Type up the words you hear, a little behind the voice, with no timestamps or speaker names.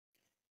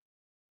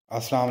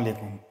Assalamu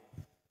alaikum.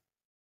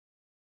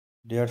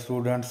 Dear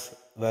students,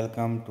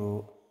 welcome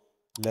to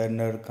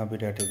Learner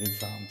Competitive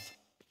Exams.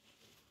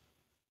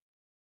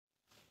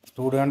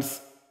 Students,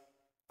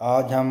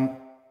 आज हम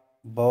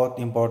बहुत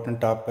important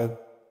topic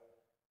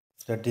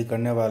study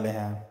करने वाले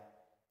हैं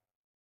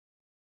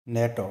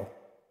NATO,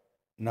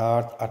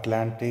 north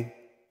Atlantic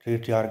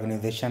treaty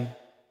organisation.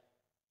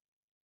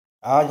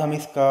 आज हम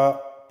इसका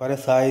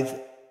प्रिसाइज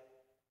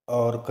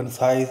और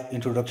कंसाइज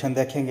इंट्रोडक्शन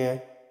देखेंगे,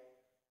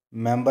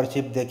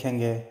 मेंबरशिप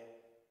देखेंगे,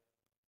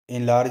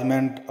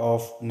 इनलार्जमेंट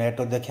ऑफ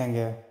नेटो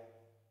देखेंगे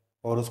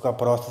और उसका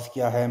प्रोसेस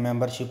क्या है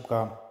मेंबरशिप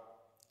का,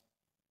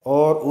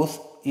 और उस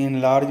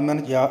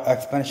इनलार्जमेंट या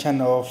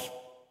एक्सपेंशन ऑफ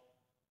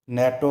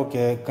नेटो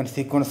के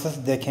कंसिक्वेंसेस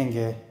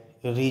देखेंगे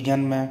रीजन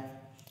में,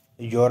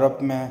 यूरोप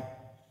में।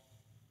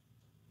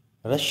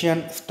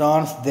 रशियन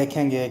स्टांस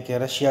देखेंगे कि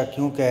रशिया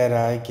क्यों कह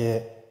रहा है कि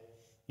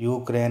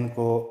यूक्रेन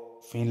को,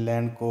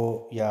 फिनलैंड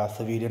को या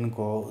स्वीडन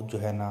को जो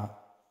है ना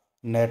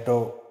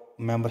नेटो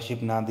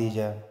मेंबरशिप ना दी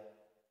जाए,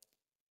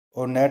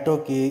 और नेटो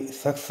की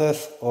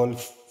सक्सेस और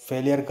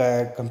फेलियर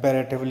का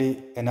कंपैरेटिवली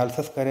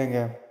एनालिसिस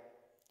करेंगे।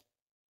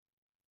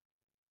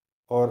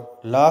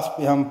 और लास्ट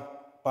पे हम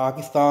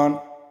पाकिस्तान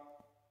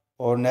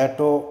और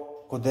नेटो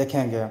को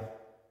देखेंगे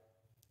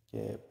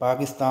कि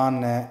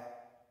पाकिस्तान ने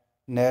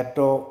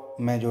नेटो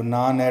में जो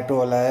नेटो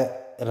अलाय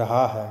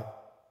रहा है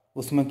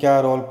उसमें क्या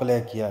रोल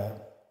प्ले किया है,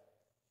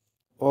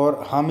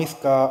 और हम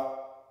इसका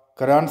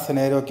करंट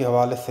सिनेरियो के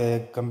हवाले से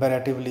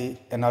कंपैरेटिवली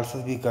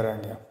एनालिसिस भी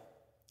करेंगे।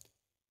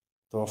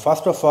 तो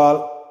फर्स्ट ऑफ ऑल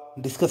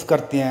डिस्कस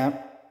करते हैं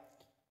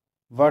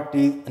व्हाट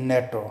इज़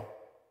नेटो।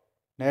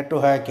 नेटो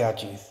है क्या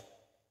चीज़?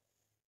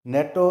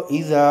 NATO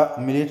is a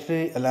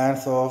military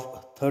alliance of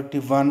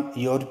 31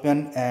 European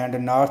and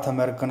North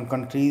American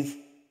countries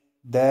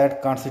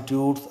that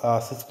constitutes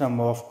a system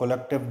of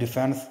collective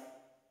defense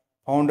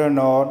founded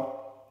on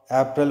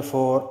April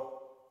 4,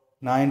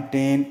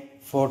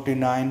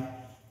 1949,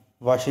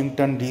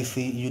 Washington,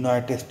 D.C.,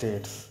 United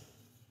States.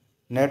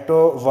 NATO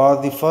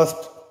was the first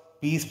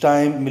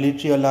peacetime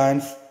military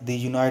alliance the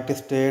United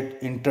States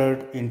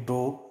entered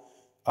into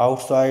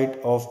outside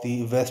of the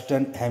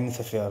Western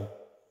Hemisphere.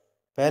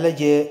 पहले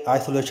ये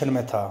isolation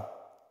में था।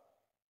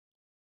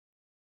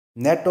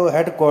 NATO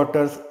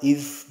headquarters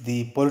is the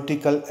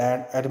political and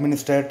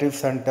administrative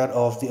center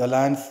of the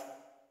alliance.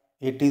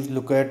 It is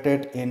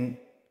located in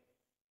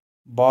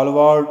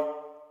Boulevard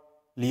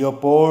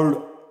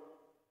Leopold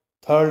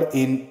III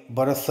in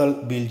Brussels,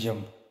 Belgium.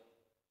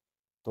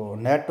 तो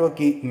NATO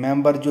की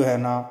member जो है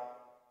ना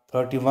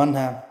 31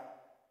 है।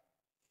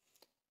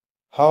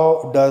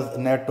 How does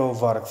NATO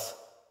works?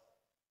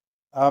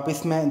 आप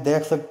इसमें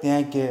देख सकते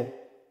हैं कि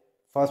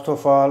First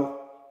of all,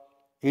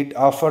 it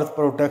offers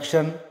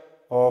protection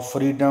of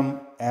freedom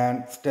and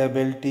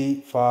stability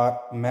for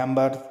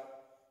members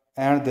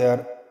and their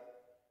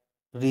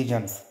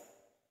regions.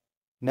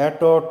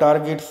 NATO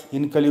targets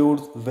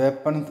includes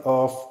weapons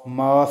of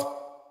mass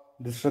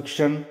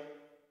destruction,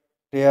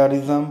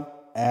 terrorism,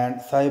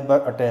 and cyber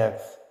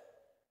attacks.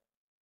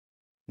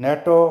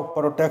 NATO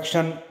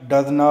protection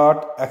does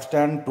not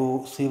extend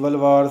to civil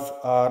wars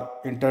or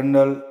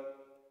internal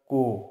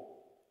coup.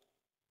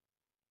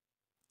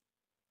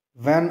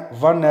 When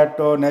one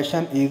NATO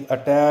nation is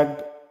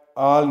attacked,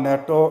 all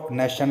NATO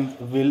nations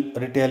will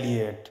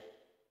retaliate.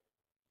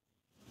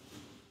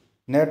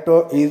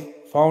 NATO is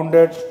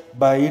founded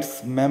by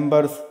its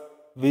members,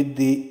 with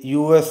the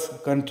US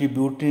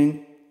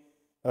contributing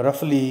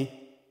roughly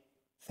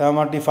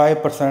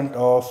 75%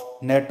 of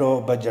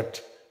NATO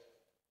budget.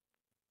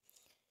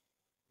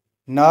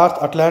 North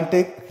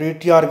Atlantic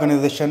treaty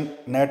organisation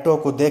NATO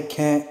को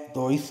देखें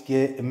तो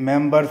इसके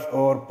members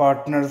और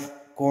partners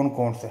कौन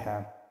कौन से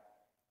हैं।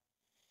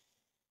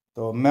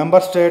 तो मेंबर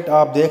स्टेट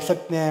आप देख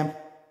सकते हैं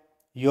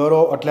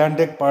यूरो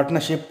अटलांटिक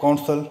पार्टनरशिप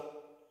काउंसिल,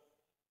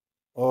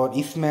 और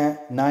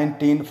इसमें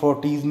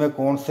 1940s में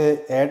कौन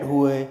से ऐड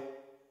हुए,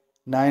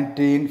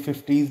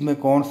 1950s में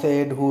कौन से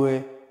ऐड हुए,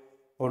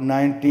 और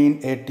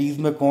 1980s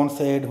में कौन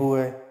से ऐड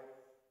हुए,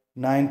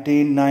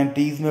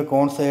 1990s में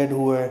कौन से ऐड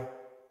हुए,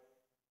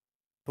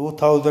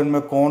 2000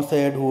 में कौन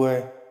से ऐड हुए,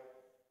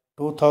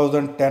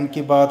 2010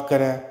 की बात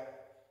करें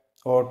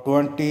और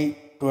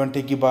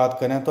 2020 की बात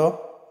करें तो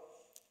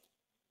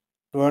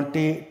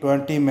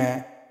 2020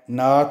 में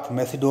नॉर्थ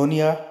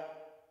मैसिडोनिया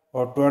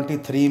और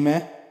 23 में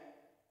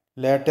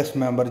लेटेस्ट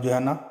मेंबर जो है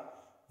ना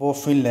वो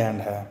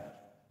फिनलैंड है।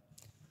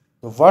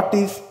 तो what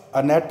is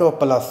a NATO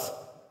plus?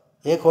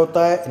 एक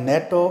होता है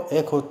नेटो,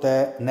 एक होता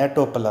है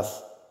NATO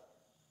plus.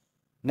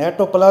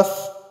 NATO plus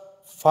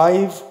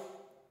 5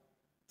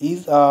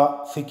 is a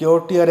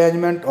security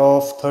arrangement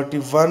of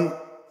 31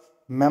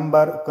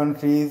 member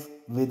countries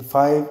with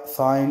 5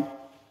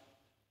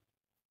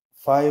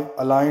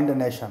 aligned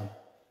nations.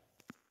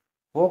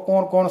 वो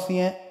कौन कौन सी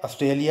हैं?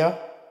 Australia,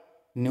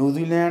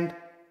 New Zealand,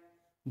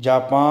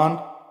 Japan,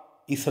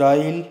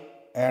 Israel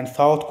and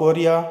south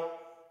Korea.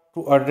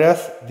 To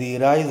address the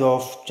rise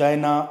of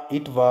China,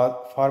 it was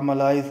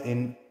formalised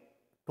in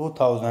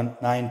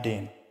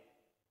 2019.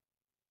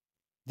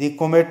 The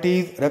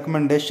committee's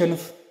recommendations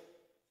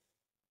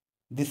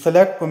The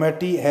Select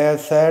Committee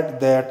has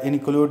said that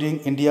including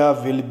India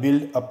will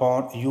build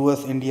upon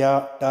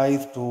US-India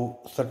ties to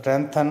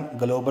strengthen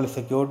global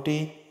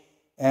security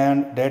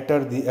and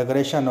deter the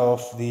aggression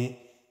of the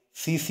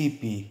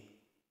CCP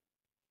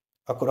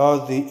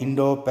across the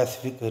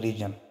Indo-Pacific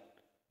region.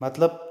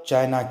 मतलब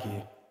China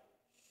की.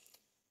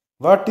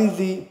 What is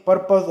the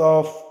purpose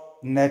of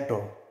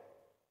NATO?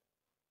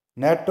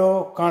 NATO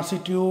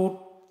constitutes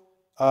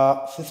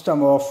a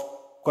system of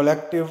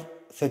collective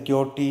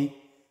security.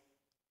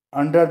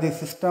 Under the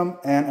system,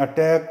 an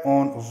attack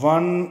on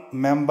one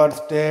member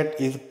state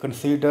is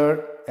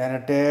considered an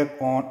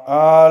attack on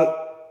all,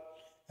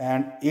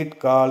 and it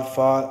calls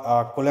for a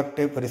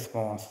collective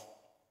response.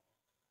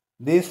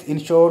 This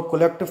ensures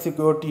collective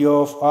security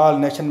of all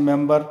nation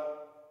member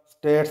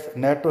states.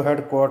 NATO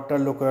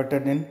headquarters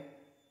located in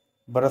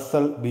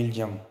Brussels,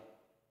 Belgium.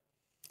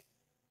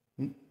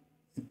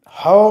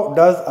 How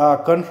does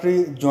a country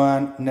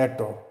join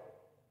NATO?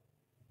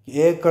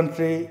 एक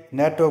country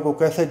NATO को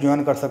कैसे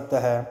join कर सकता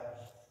है?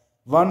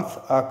 Once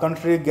a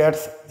country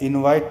gets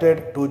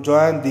invited to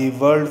join the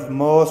world's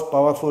most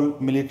powerful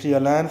military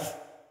alliance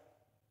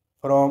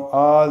from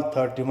all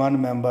 31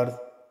 members,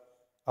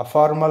 a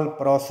formal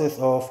process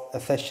of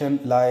accession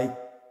like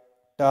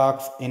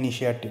talks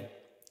initiative.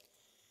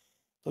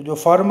 तो जो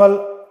formal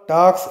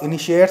task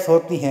initiates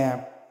होती हैं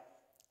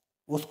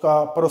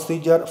उसका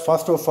procedure,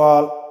 first of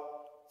all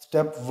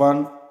step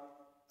 1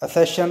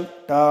 accession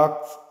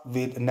talks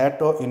with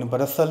NATO in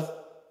Brussels.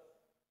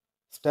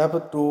 Step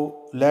 2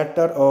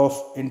 letter of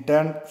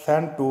intent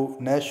sent to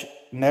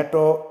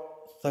NATO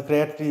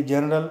Secretary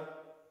General.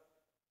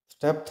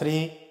 Step 3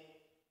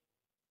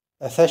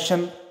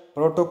 accession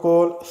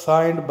protocol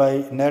signed by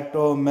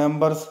NATO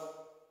members.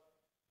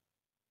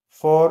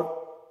 4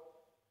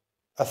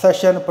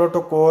 accession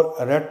protocol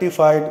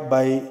ratified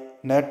by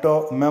NATO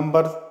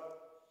members.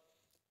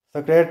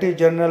 Secretary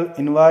General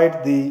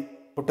invite the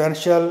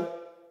potential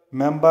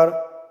member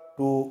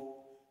to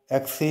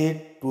accede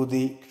to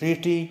the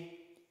treaty.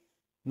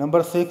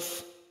 Number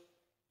 6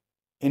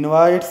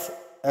 invites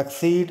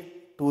accede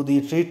to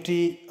the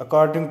treaty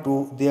according to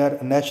their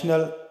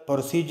national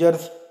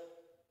procedures.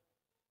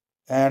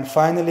 And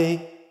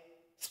finally,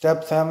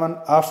 step 7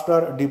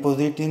 after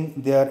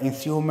depositing their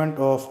instrument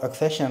of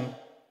accession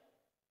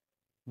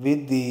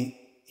with the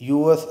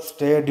US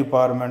State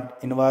Department,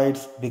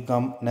 invites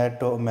become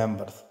NATO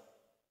members.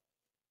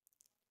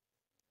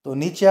 तो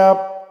नीचे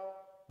आप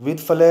with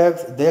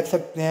flags देख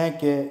सकते हैं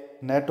कि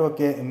NATO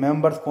के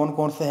members कौन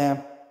कौन से हैं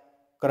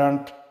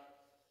करंट.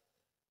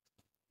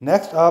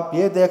 नेक्स्ट आप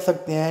ये देख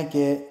सकते हैं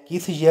कि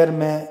किस ईयर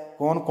में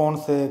कौन कौन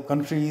से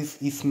कंट्रीज़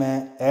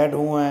इसमें ऐड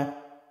हुए हैं.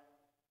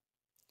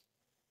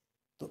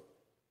 तो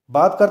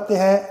बात करते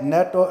हैं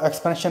नेटो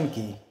एक्सपेंशन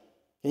की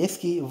कि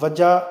इसकी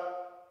वजह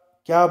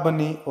क्या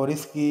बनी और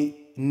इसकी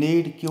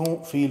नीड क्यों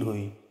फील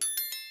हुई.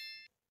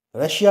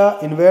 Russia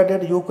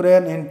invaded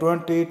Ukraine in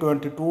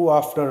 2022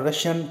 after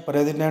Russian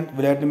President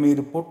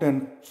Vladimir Putin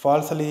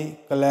falsely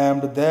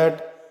claimed that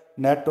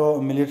NATO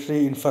military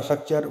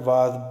infrastructure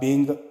was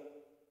being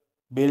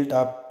built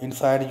up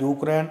inside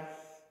Ukraine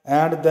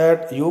and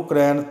that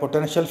Ukraine's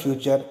potential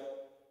future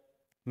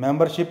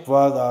membership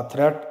was a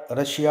threat.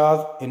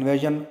 Russia's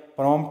invasion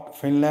prompted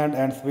Finland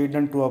and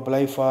Sweden to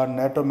apply for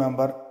NATO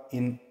member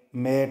in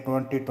May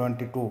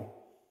 2022.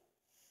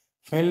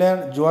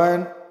 Finland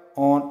joined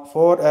on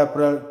 4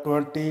 April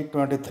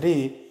 2023,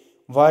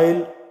 while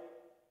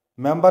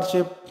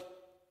membership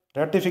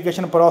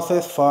ratification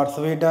process for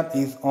Sweden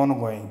is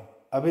ongoing.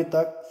 अभी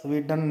तक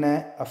Sweden ने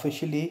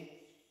officially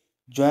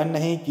join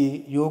नहीं की.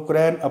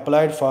 Ukraine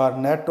applied for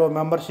NATO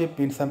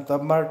membership in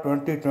September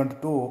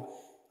 2022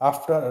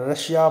 after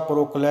Russia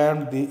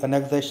proclaimed the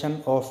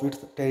annexation of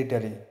its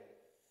territory.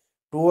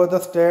 2 other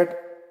state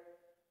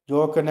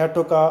जो कि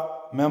NATO का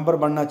member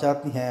बनना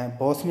चाहती हैं,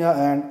 Bosnia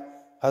and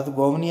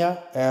हर्ज़ेगोविना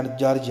and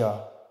Georgia.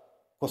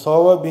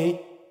 Kosovo भी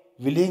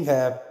विलिंग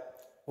है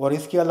और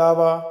इसके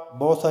अलावा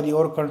बहुत सारी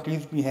और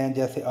कंट्रीज़ भी हैं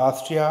जैसे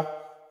Austria,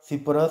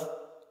 Cyprus,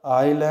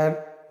 Ireland,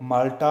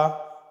 Malta,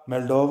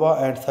 Moldova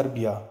and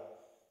Serbia.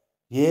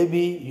 ये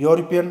भी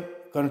यूरोपियन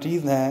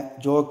कंट्रीज़ हैं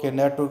जो कि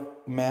नेटो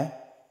में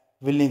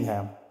विलिंग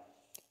हैं.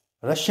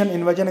 रशियन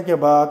इन्वेजन के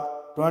बाद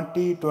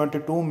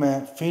 2022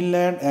 में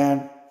फिनलैंड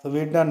एंड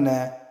स्वीडन ने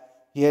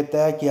यह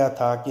तय किया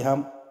था कि हम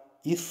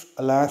इस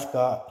अलायंस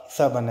का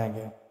हिस्सा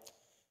बनेंगे.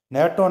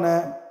 नेटो ने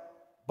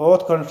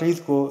बहुत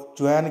कंट्रीज़ को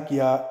ज्वाइन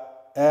किया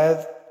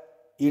as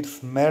it's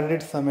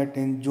Madrid summit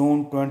in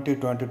June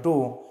 2022.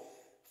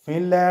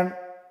 Finland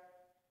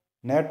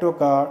NATO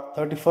का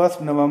 31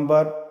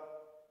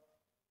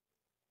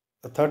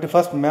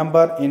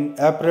 मेंबर इन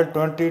अप्रैल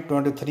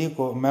 2023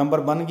 को मेंबर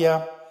बन गया.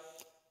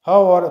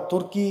 और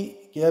तुर्की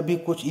के अभी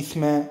कुछ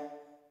इसमें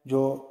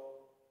जो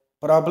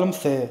प्रॉब्लम्स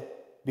थे,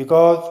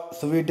 बिकॉज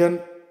स्वीडन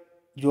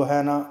जो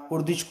है ना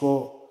कुर्दिश को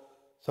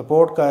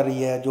सपोर्ट कर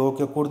रही है, जो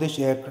कि कुर्दिश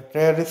एक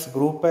टेररिस्ट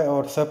ग्रुप है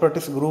और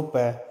सेपरेटिस्ट ग्रुप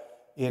है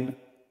इन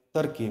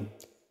तुर्की.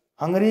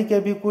 हंगरी के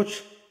भी कुछ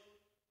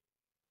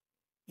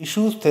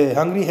इश्यूज थे.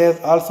 Hungary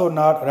has also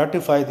not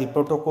ratified the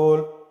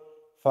protocol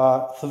for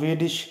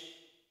Swedish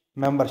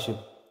membership.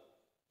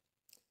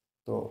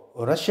 So,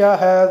 Russia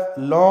has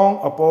long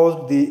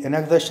opposed the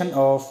annexation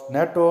of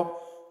NATO.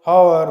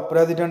 However,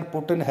 President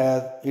Putin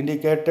has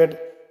indicated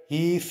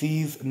he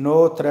sees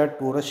no threat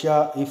to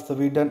Russia if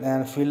Sweden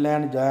and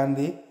Finland join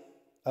the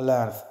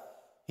alliance.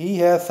 He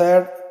has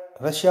said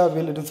Russia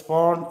will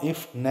respond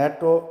if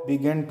NATO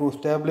begin to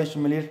establish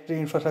military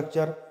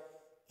infrastructure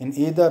in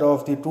either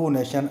of the two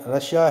nations.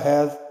 Russia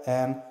has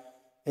an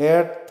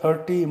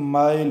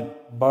 830-mile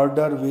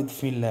border with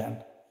Finland.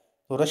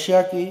 तो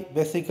Russia की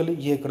basically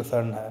ये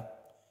concern है।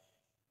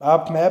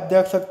 आप map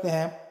देख सकते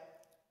हैं,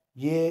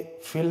 ये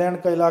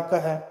Finland का इलाका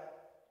है,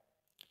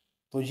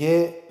 तो ये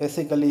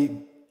बेसिकली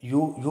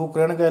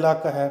यूक्रेन का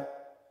इलाका है।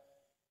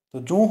 तो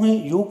जो ही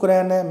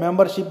यूक्रेन ने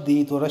मेंबरशिप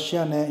दी तो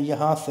रशिया ने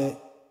यहाँ से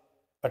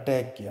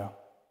अटैक किया,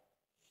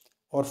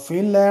 और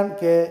फिनलैंड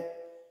के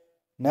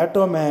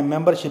नेटो में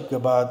मेंबरशिप के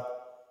बाद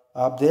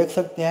आप देख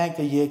सकते हैं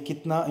कि ये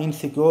कितना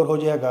इनसिक्योर हो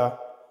जाएगा।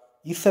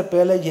 इससे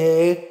पहले ये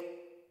एक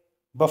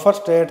बफर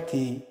स्टेट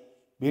थी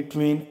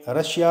बिटवीन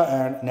रशिया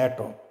एंड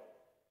नेटो।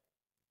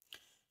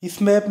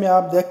 इस मैप में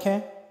आप देखें,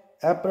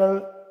 अप्रैल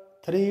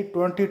 3,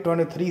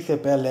 2023 से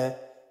पहले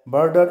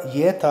बॉर्डर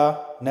ये था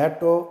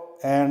नेटो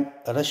एंड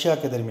रशिया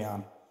के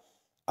दरमियान।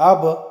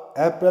 अब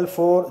अप्रैल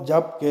 4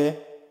 जब के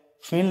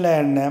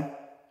फिनलैंड ने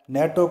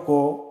नेटो को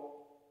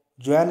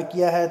ज्वाइन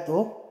किया है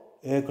तो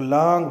एक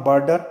लॉन्ग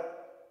बॉर्डर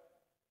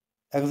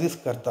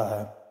एग्जिस्ट करता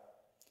है।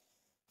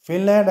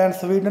 Finland and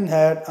Sweden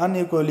had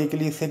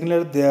unequivocally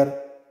signaled their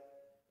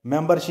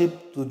membership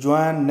to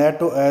join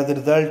NATO as a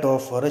result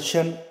of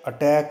Russian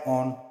attack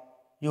on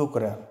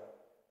Ukraine.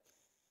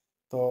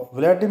 तो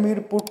व्लादिमीर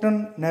पुतिन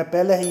ने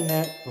पहले ही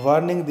ने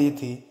वार्निंग दी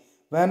थी,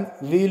 when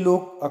we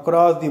look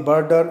across the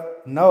border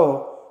now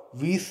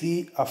we see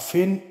a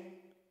Finn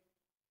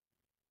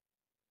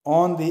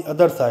on the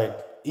other side.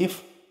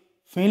 If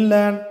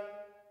Finland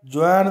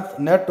joins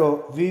NATO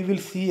we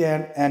will see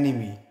an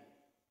enemy.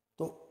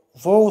 तो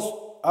वो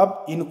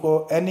अब इनको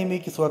enemy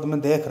की सूरत में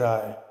देख रहा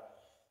है।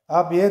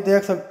 आप ये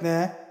देख सकते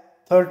हैं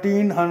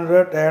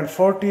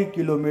 1340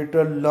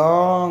 kilometre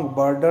long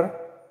border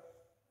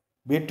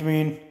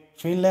between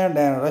Finland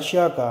and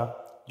Russia का,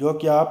 जो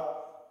कि आप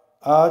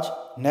आज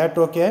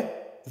नेटो के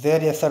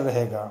ज़ेर असर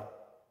रहेगा।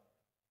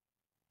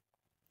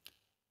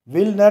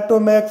 Will NATO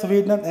make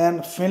Sweden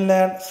and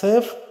Finland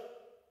safe?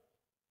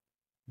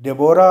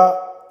 Deborah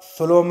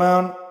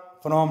Solomon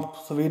from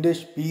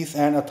Swedish piece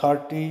and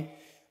authority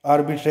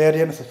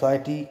Arbitrarian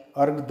Society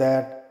argued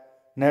that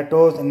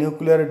NATO's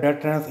nuclear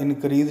deterrence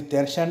increased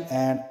tension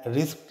and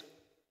risked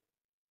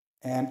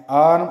an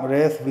arms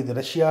race with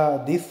Russia.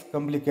 This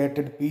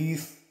complicated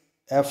peace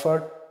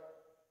effort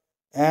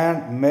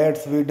and made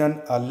Sweden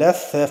a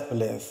less safe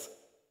place.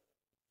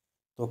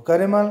 So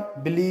Kremlin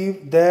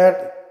believes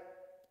that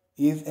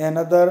is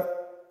another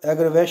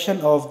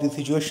aggravation of the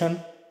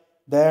situation,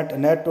 that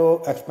NATO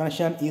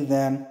expansion is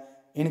an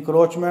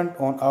encroachment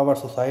on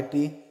our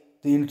society,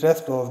 the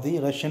interest of the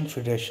Russian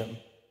Federation.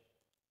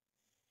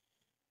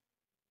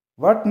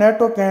 What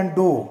NATO can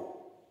do?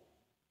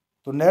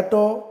 तो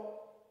NATO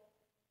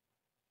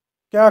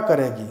क्या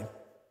करेगी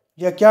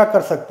या क्या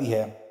कर सकती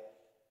है?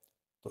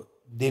 तो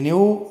the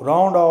new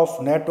round of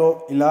NATO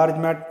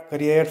enlargement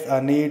creates a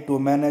need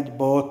to manage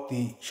both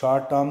the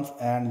short-term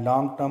and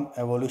long-term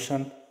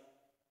evolution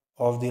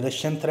of the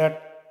Russian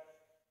threat.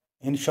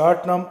 In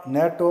short term,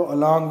 NATO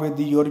along with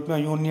the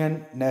European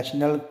Union,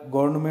 national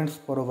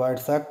governments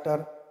provide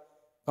sector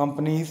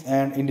companies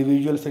and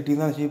individual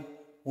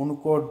citizenship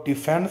उनको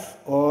defence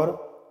और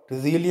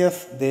resilience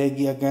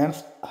देगी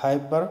against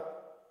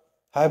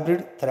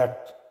hybrid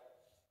threat.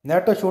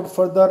 NATO should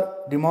further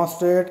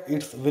demonstrate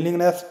its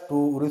willingness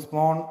to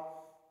respond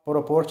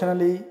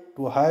proportionally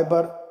to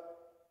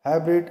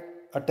hybrid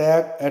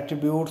attack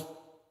attributes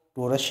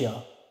to Russia.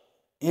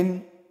 In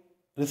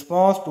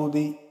response to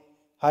the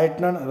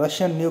heightened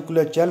Russian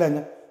nuclear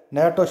challenge,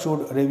 NATO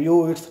should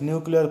review its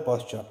nuclear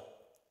posture.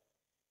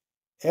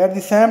 At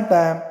the same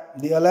time,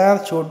 the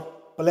alliance should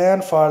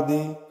plan for the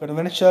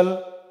conventional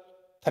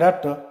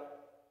threat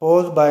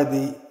posed by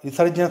the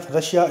resurgent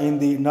Russia in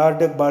the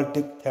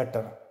Nordic-Baltic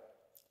theater.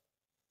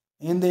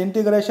 In the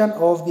integration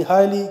of the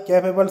highly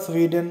capable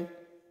Sweden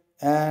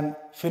and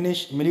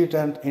Finnish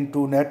militant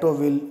into NATO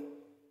will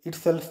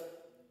itself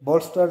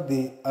bolster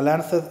the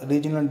alliance's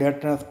regional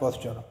deterrence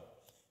posture.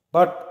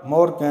 But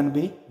more can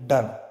be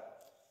done.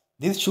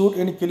 This should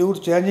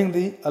include changing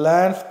the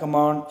alliance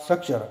command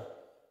structure.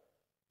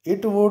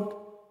 It would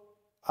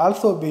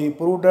also be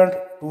prudent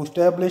to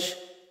establish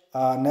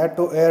a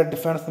NATO air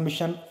defense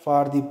mission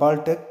for the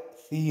Baltic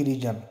Sea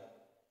region.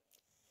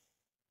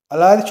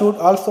 Allies should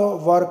also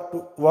work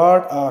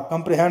toward a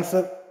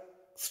comprehensive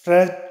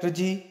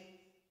strategy.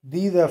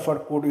 These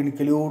efforts could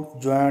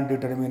include joint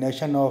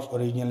determination of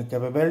regional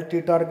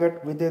capability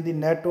target within the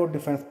NATO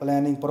defense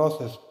planning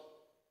process.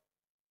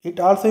 It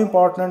is also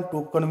important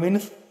to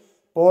convince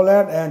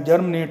Poland and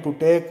Germany to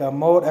take a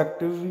more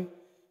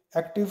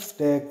active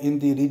stake in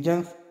the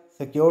region's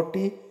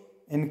security,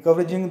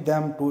 encouraging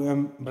them to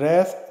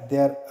embrace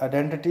their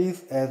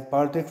identities as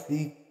Baltic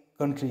Sea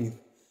countries.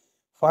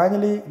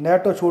 Finally,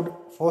 NATO should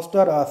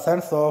foster a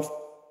sense of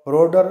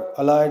broader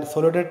allied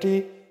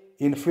solidarity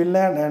in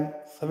Finland and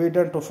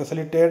Sweden to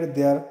facilitate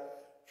their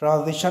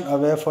transition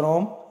away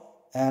from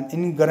an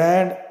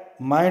ingrained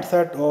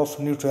mindset of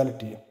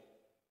neutrality.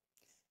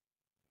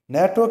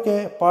 NATO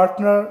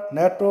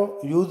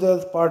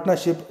uses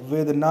partnership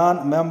with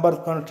non-member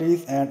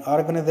countries and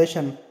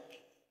organizations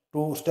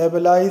to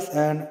stabilize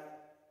and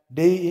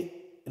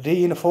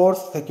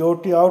reinforce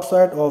security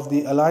outside of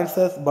the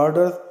alliance's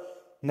borders.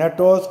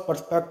 NATO's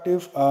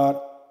perspectives are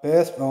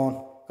based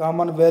on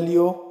common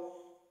value,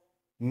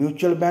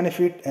 mutual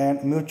benefit,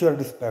 and mutual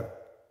respect.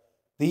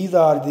 These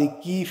are the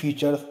key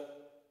features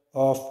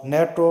of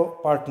NATO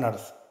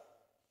partners.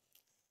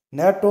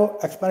 NATO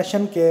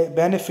expansion के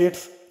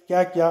benefits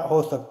क्या क्या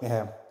हो सकते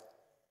हैं?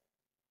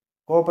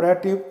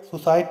 Cooperative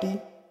society,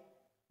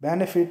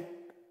 benefit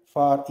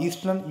for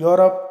eastern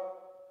Europe,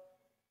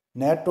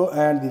 NATO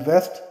and the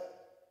West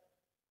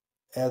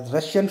as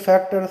Russian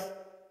factors,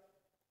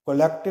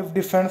 collective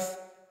defense,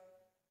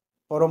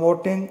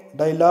 promoting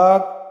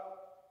dialogue,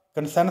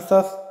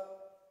 consensus,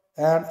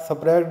 and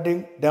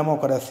spreading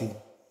democracy.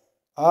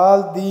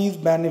 All these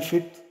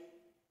benefits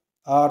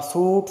are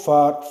suited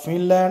for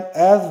Finland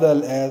as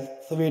well as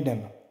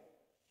Sweden.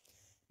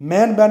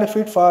 Main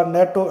benefit for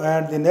NATO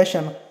and the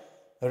nation: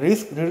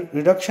 risk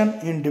reduction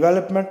in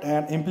development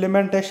and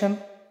implementation.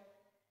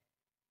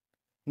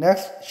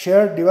 Next,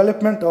 shared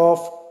development of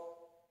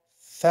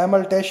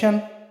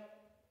simulation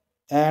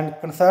and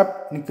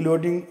concept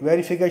including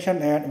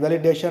verification and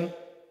validation.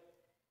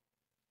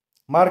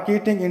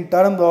 Marketing in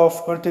terms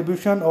of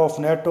contribution of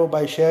NATO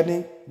by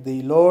sharing the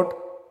load.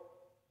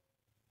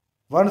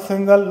 One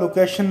single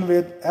location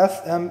with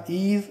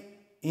SMEs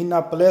in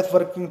a place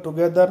working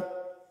together.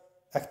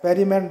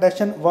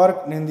 Experimentation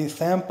work in the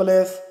same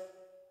place.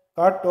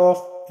 Cut off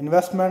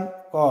investment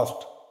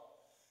cost.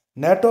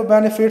 NATO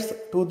benefits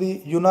to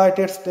the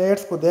United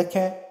States को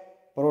देखें: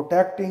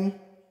 protecting,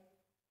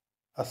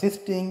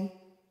 assisting,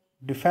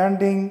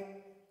 defending,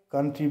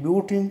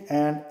 contributing,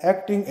 and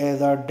acting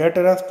as a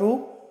deterrent to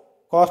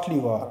costly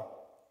war.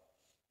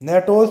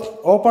 NATO's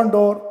open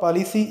door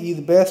policy is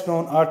based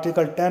on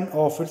Article 10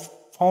 of its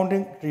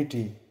founding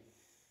treaty.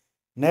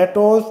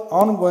 NATO's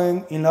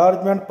ongoing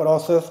enlargement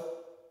process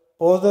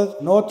poses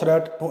no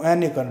threat to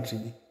any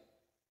country.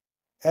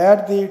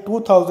 At the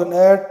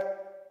 2008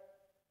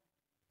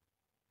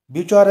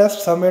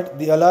 Bucharest summit,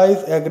 the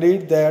allies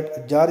agreed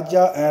that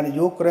Georgia and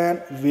Ukraine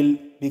will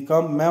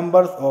become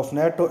members of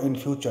NATO in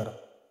future.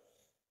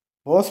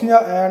 Bosnia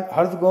and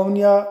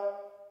Herzegovina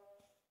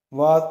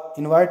was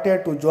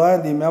invited to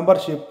join the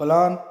membership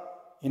plan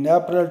in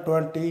April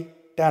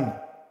 2010.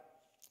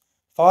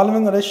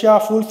 Following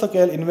Russia's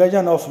full-scale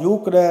invasion of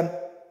Ukraine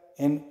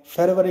in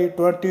February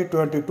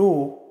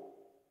 2022,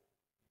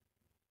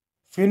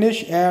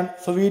 Finnish and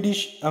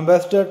Swedish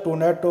ambassadors to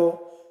NATO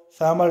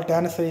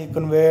simultaneously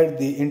conveyed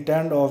the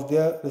intent of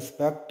their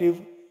respective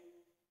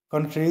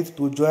countries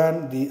to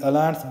join the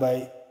alliance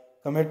by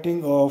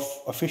committing of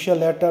official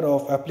letter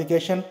of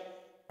application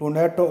to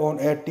NATO on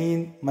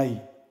 18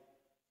 May.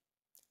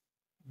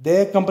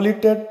 They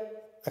completed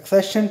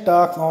accession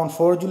talks on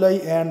 4 July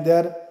and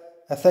their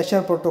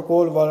accession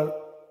protocol were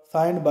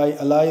signed by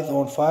allies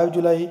on 5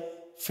 July.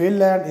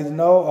 Finland is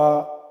now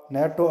a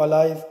NATO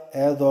ally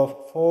as of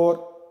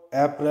 4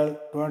 April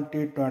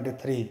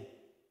 2023.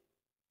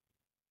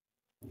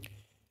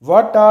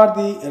 What are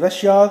the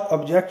Russia's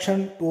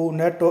objections to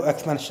NATO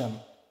expansion?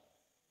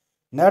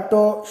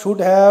 NATO should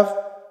have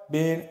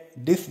been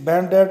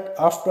disbanded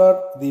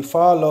after the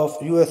fall of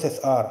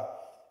USSR.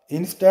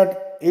 Instead,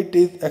 it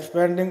is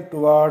expanding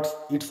towards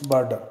its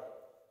border.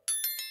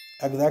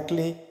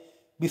 Exactly.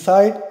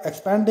 Besides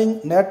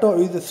expanding, NATO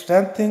is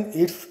strengthening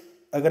its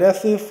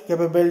aggressive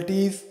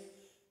capabilities.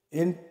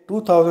 In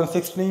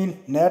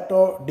 2016,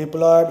 NATO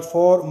deployed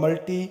 4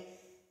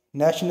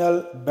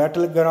 multinational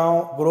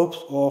battleground groups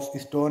of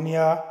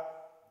Estonia,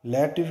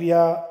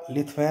 Latvia,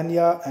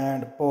 Lithuania,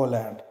 and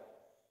Poland.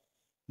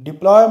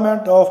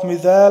 Deployment of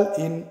missiles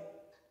in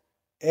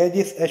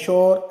Aegis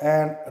Ashore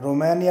and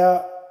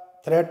Romania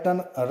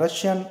threaten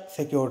Russian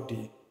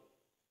security.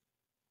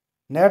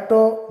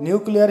 NATO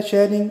nuclear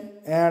sharing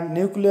and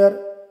nuclear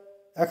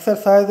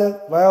exercises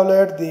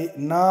violate the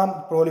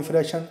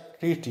Non-Proliferation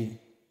Treaty.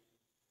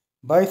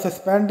 By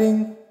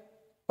suspending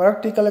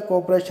practical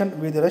cooperation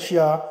with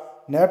Russia,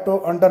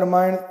 NATO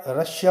undermines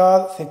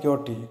Russia's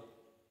security.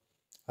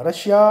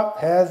 Russia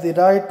has the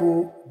right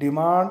to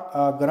demand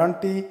a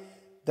guarantee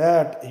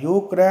that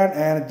Ukraine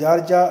and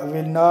Georgia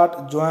will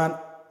not join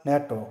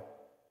NATO.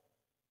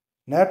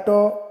 NATO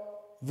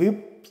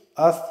whips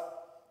us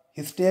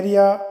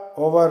hysteria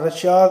over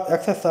Russia's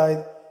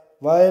exercise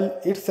while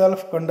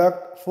itself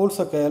conducts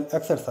full-scale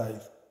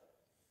exercise.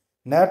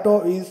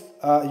 NATO is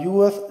a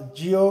US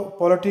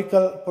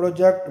geopolitical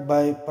project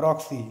by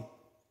proxy.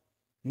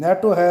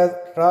 NATO has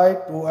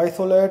tried to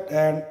isolate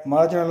and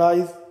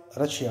marginalize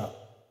Russia.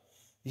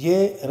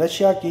 ये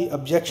Russia की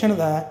objection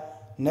हैं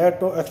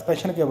NATO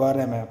expansion के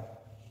बारे में।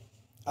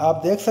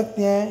 आप देख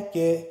सकते हैं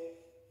कि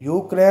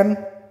यूक्रेन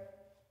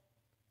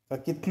का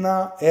कितना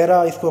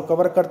एरा इसको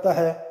कवर करता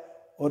है,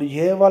 और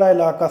ये वाला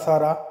इलाका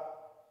सारा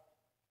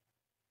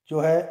जो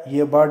है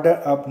ये बॉर्डर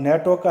अब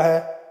नेटो का है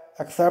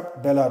एक्सेप्ट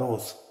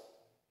बेलारूस।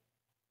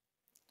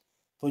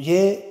 तो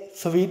ये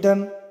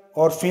स्वीडन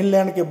और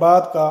फिनलैंड के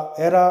बाद का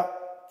एरा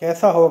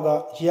कैसा होगा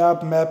ये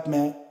आप मैप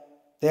में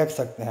देख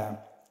सकते हैं।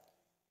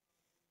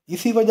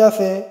 इसी वजह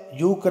से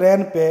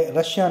यूक्रेन पे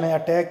रशिया ने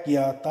अटैक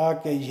किया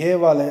ताकि ये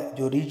वाले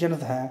जो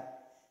रीजन्स हैं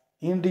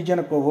इन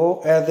रीजन को वो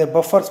एज ए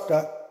बफर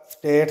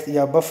स्टेट्स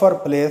या buffer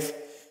place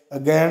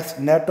against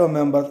NATO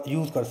members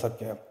use कर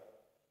सके।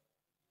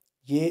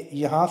 ये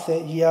यहाँ से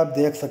ये आप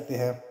देख सकते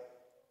हैं,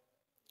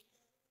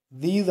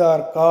 these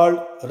are called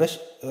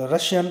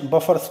Russian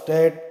buffer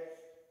state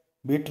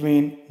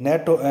between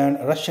NATO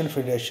and Russian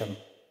Federation.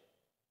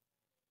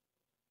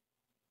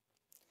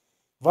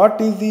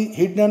 What is the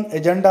hidden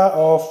agenda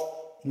of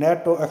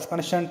NATO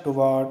expansion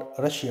toward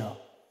Russia?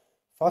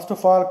 First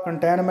of all,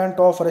 containment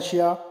of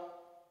Russia,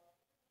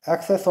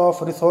 access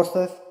of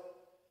resources,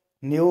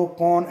 new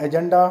con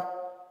agenda,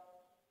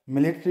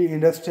 military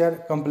industrial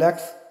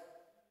complex,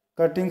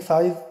 cutting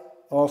size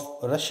of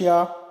Russia,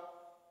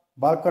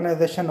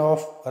 balkanization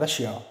of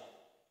Russia.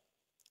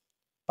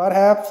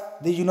 Perhaps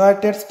the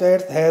United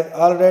States has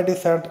already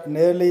sent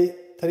nearly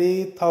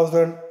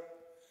 3,000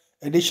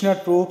 additional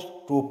troops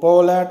to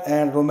Poland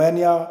and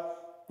Romania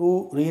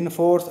to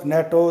reinforce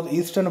NATO's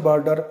eastern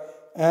border,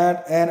 and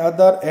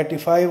another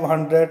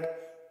 8,500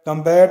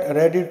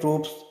 combat-ready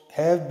troops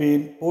have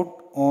been put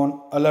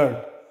on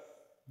alert,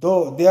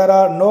 though there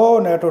are no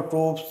NATO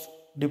troops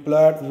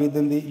deployed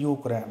within the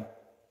Ukraine.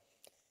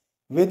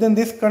 Within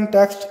this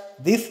context,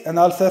 this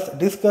analysis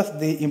discusses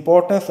the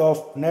importance of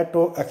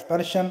NATO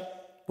expansion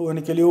to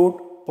include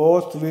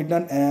both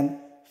Sweden and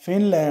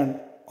Finland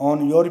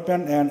on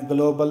European and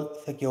global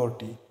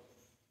security.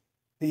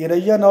 The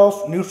erosion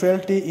of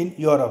neutrality in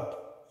Europe.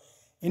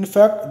 In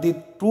fact, the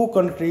two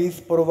countries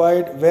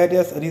provide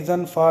various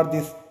reasons for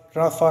this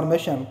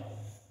transformation.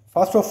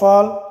 First of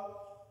all,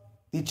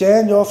 the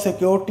change of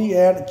security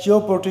and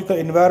geopolitical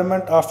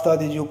environment after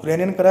the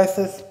Ukrainian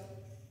crisis.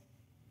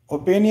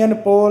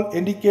 Opinion polls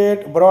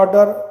indicate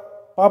broader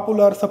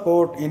popular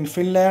support in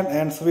Finland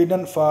and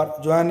Sweden for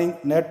joining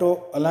NATO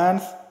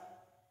alliance.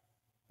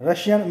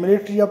 Russian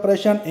military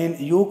operation in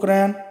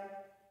Ukraine.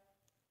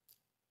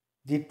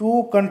 The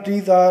two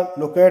countries are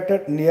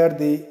located near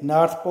the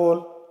North Pole.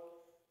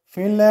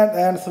 Finland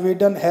and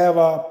Sweden have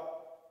a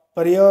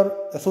prior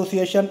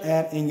association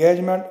and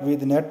engagement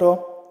with NATO.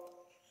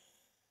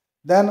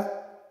 Then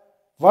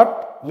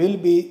what will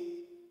be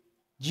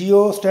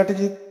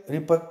geostrategic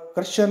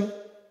repercussion?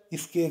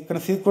 इसके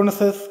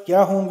consequences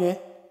क्या होंगे?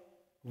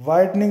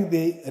 Widening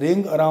the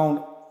ring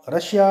around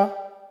Russia,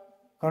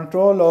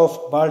 control of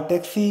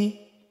Baltic Sea,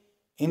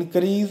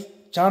 increase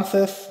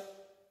chances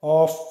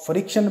of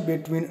friction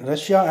between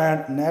Russia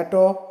and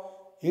NATO.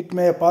 It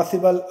may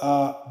possible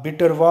a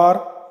bitter war,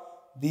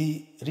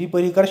 the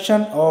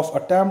repercussion of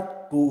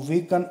attempt to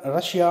weaken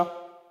Russia.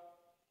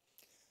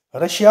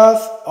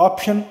 Russia's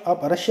option,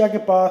 अब Russia के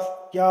पास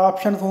क्या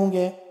options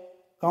होंगे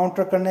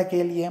counter करने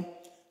के लिए?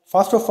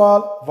 First of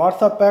all,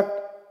 Warsaw Pact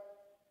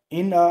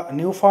in a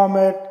new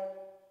format.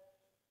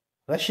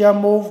 Russia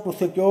moved to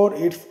secure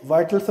its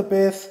vital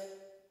space,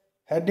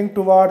 heading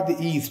toward the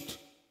east.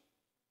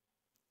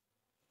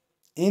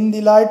 In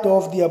the light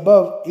of the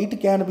above, it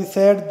can be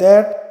said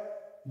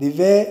that the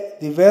way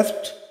the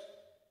West,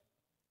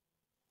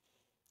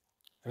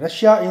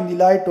 Russia in the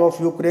light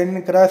of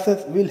Ukrainian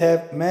crisis will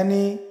have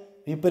many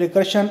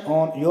repercussions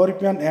on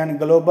European and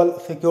global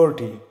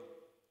security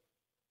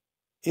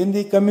in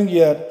the coming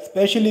year,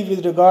 especially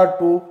with regard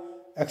to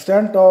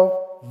extent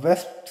of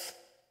West's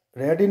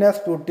readiness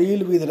to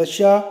deal with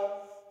Russia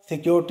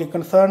security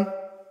concern.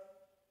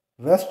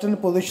 Western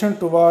position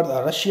toward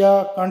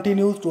Russia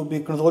continues to be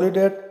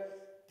consolidated.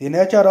 The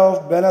nature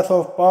of balance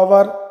of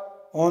power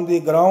on the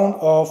ground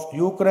of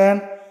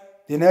Ukraine,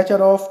 the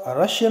nature of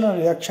Russian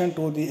reaction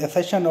to the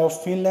accession of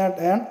Finland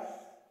and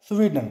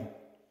Sweden.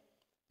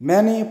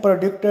 Many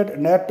predicted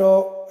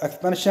NATO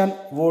expansion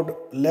would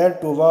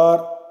lead to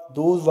war.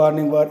 Those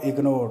warnings were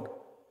ignored,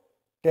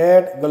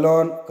 Ted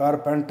Gallon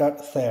Carpenter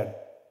said.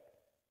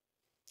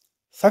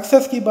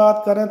 Success की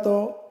बात करें तो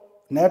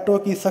NATO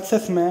की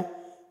success में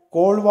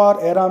cold war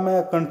era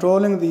में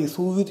controlling the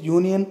Soviet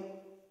union,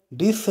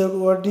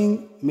 dissuading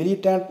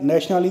militant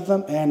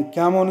nationalism and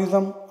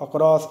communism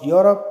across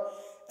Europe,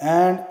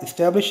 and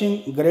establishing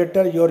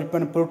greater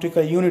European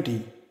political unity.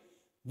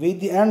 With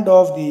the end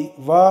of the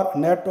war,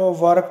 NATO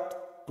worked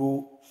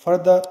to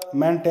further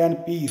maintain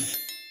peace.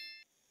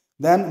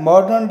 Then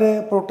modern day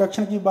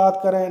protection की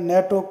बात करें,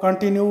 NATO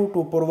continue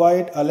to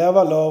provide a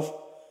level of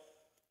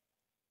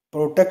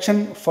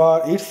protection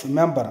for its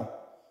member.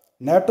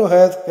 NATO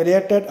has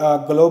created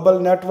a global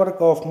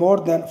network of more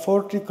than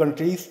 40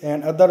 countries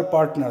and other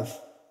partners.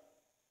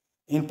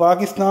 In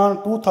Pakistan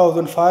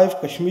 2005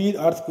 Kashmir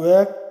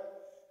earthquake,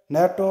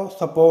 NATO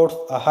supports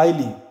a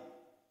highly.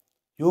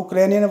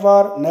 Ukrainian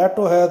war,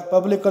 NATO has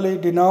publicly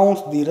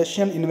denounced the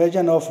Russian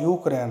invasion of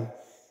Ukraine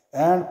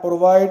and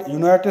provide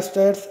United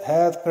States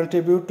has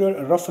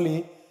contributed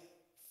roughly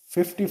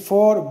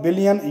 $54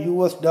 billion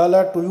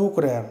to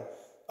Ukraine.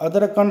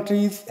 Other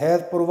countries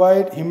has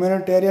provided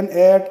humanitarian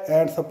aid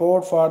and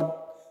support for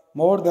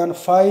more than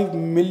 5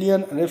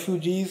 million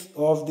refugees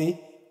of the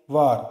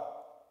war.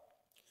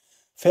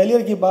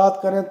 Failure की बात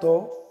करें तो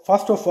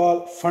first of all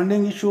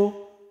funding issue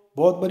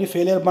बहुत बड़ी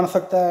failure बन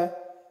सकता है.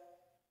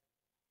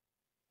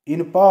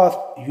 In past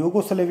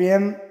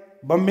यूगोस्लावियन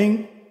bombing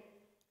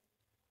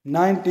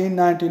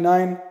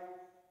 1999,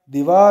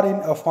 the war in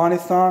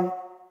Afghanistan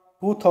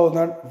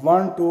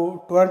 2001 to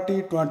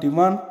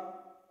 2021,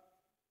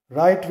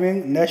 right-wing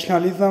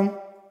nationalism,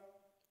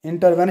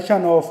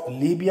 intervention of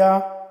Libya,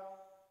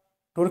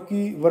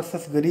 Turkey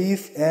versus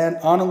Greece and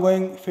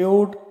ongoing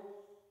feud,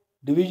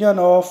 division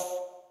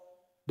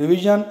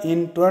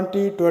in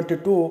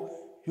 2022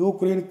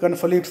 Ukraine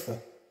conflicts.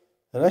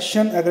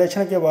 Russian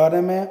aggression के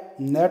बारे में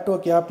NATO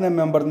के अपने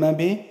मेंबर में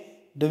भी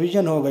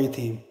डिवीज़न हो गई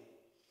थी.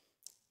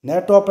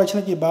 नेटो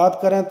ऑपरेशन की बात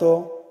करें तो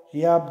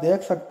ये आप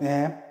देख सकते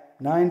हैं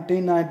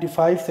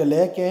 1995 से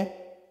लेके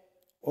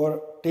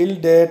और टिल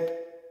डेट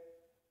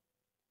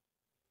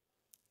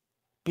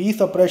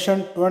पीस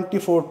ऑपरेशन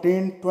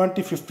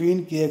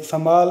 2014-2015 की एक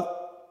समाल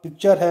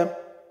पिक्चर है.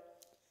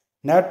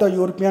 नेटो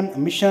यूरोपियन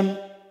मिशन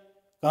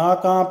कहाँ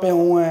कहाँ पे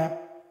हुए हैं.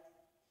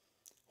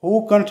 Who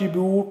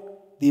contribute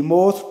the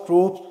most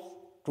troops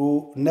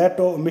to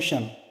NATO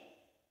mission.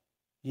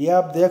 ये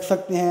आप देख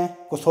सकते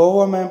हैं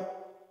कोसोवो में,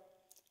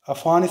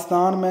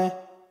 अफ़गानिस्तान में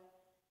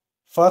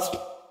फर्स्ट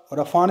और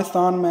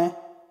अफ़गानिस्तान में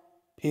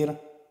फिर.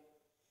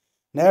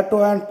 NATO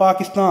and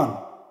Pakistan.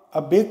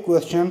 A big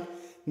question.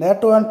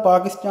 NATO and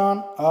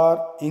Pakistan are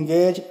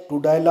engaged to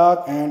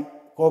dialogue and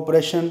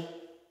cooperation.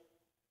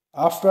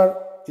 After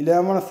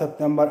 11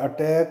 September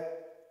attack,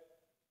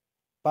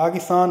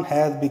 Pakistan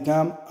has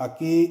become a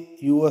key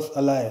US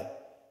ally,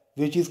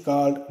 which is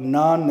called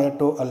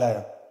non-NATO ally.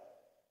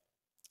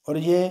 और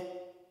ये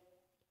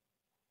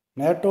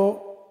NATO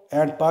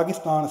and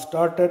Pakistan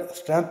started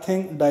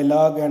strengthening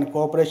dialogue and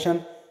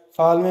cooperation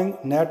following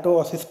NATO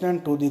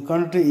assistance to the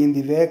country in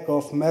the wake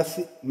of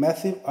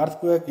massive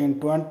earthquake in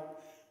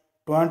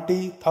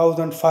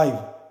 2005.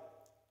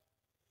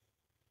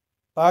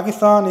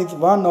 Pakistan is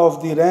one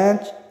of the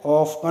range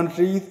of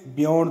countries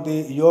beyond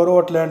the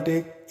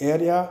Euro-Atlantic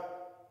area,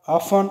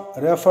 often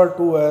referred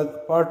to as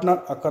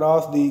partner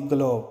across the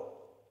globe.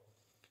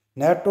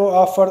 NATO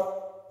offers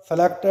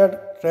selected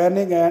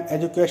training and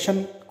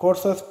education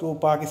courses to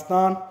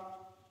Pakistan.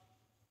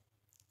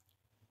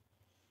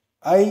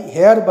 I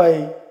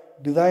hereby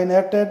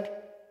designated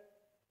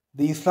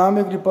the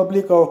Islamic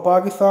Republic of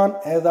Pakistan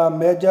as a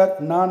major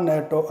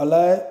non-NATO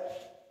ally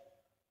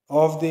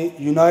of the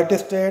United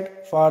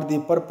States for the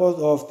purpose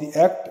of the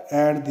Act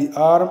and the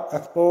Arms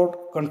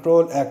Export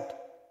Control Act,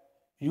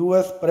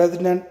 US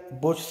President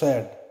Bush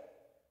said.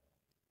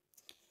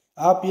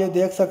 आप ये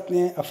देख सकते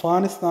हैं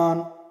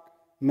अफ़गानिस्तान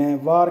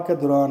में वार के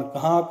दौरान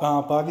कहाँ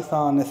कहाँ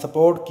पाकिस्तान ने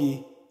सपोर्ट की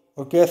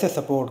और कैसे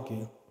सपोर्ट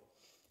की.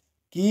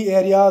 की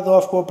एरियाज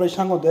ऑफ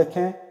कोऑपरेशन को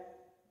देखें.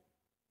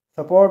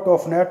 Support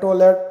of NATO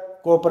lead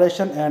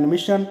cooperation and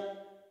mission,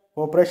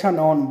 cooperation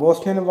on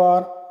Bosnian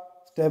war,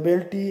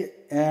 stability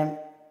and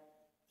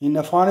in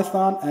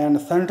Afghanistan and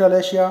central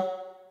Asia,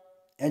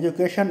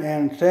 education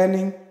and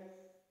training,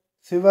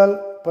 civil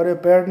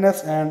preparedness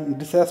and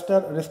disaster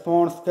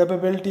response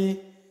capability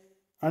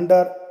under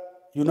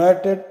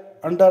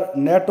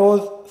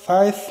NATO's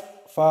Science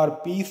for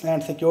Peace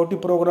and Security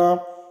program.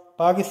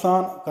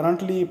 Pakistan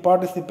currently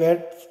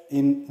participates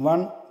in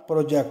one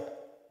project.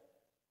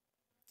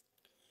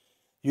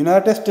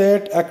 United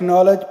States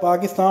acknowledge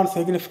Pakistan's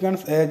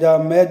significance as a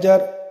major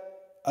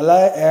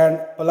ally and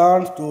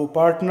plans to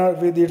partner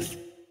with its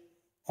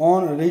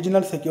own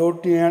regional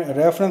security and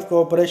defense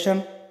cooperation.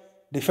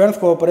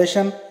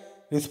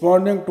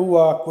 Responding to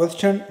a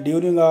question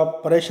during a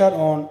pressure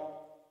on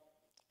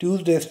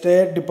Tuesday,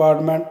 State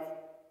Department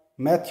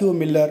Matthew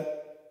Miller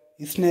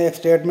इसने एक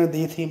statement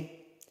दी थी.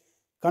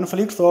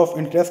 Conflicts of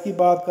interest की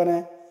बात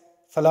करें.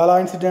 सलाला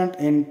incident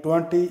in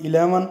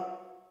 2011,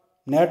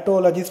 NATO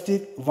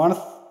logistic one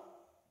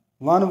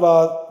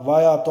was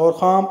via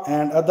तोरखाम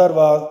and other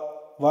was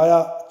via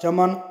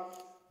चमन,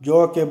 जो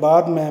के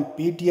बाद में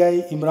PTI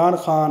इमरान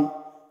खान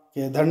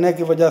के धरने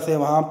की वजह से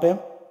वहाँ पे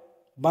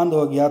बंद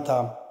हो गया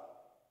था.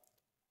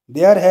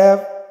 There have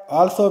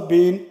also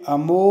been a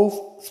move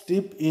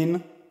step in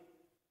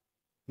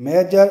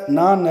major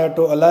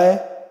non-NATO ally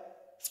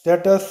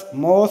status,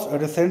 most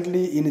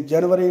recently in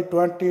January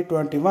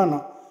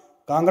 2021.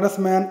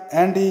 Congressman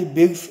Andy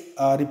Biggs,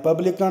 a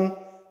Republican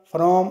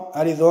from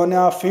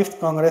Arizona 5th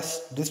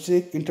Congress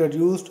District,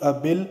 introduced a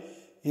bill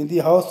in the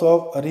House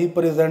of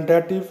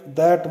Representatives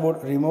that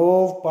would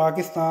remove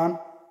Pakistan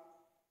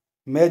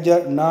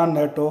major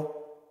non-NATO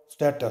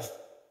status.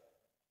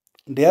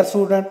 Dear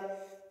student,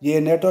 ये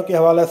NATO के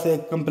हवाले से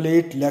एक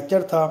complete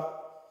lecture था.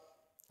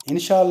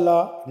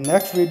 इंशाअल्लाह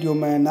next video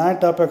में नए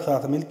topic के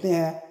साथ मिलते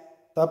हैं.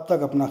 तब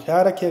तक अपना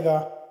ख्याल रखिएगा.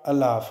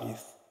 अल्लाह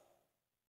हाफिज़.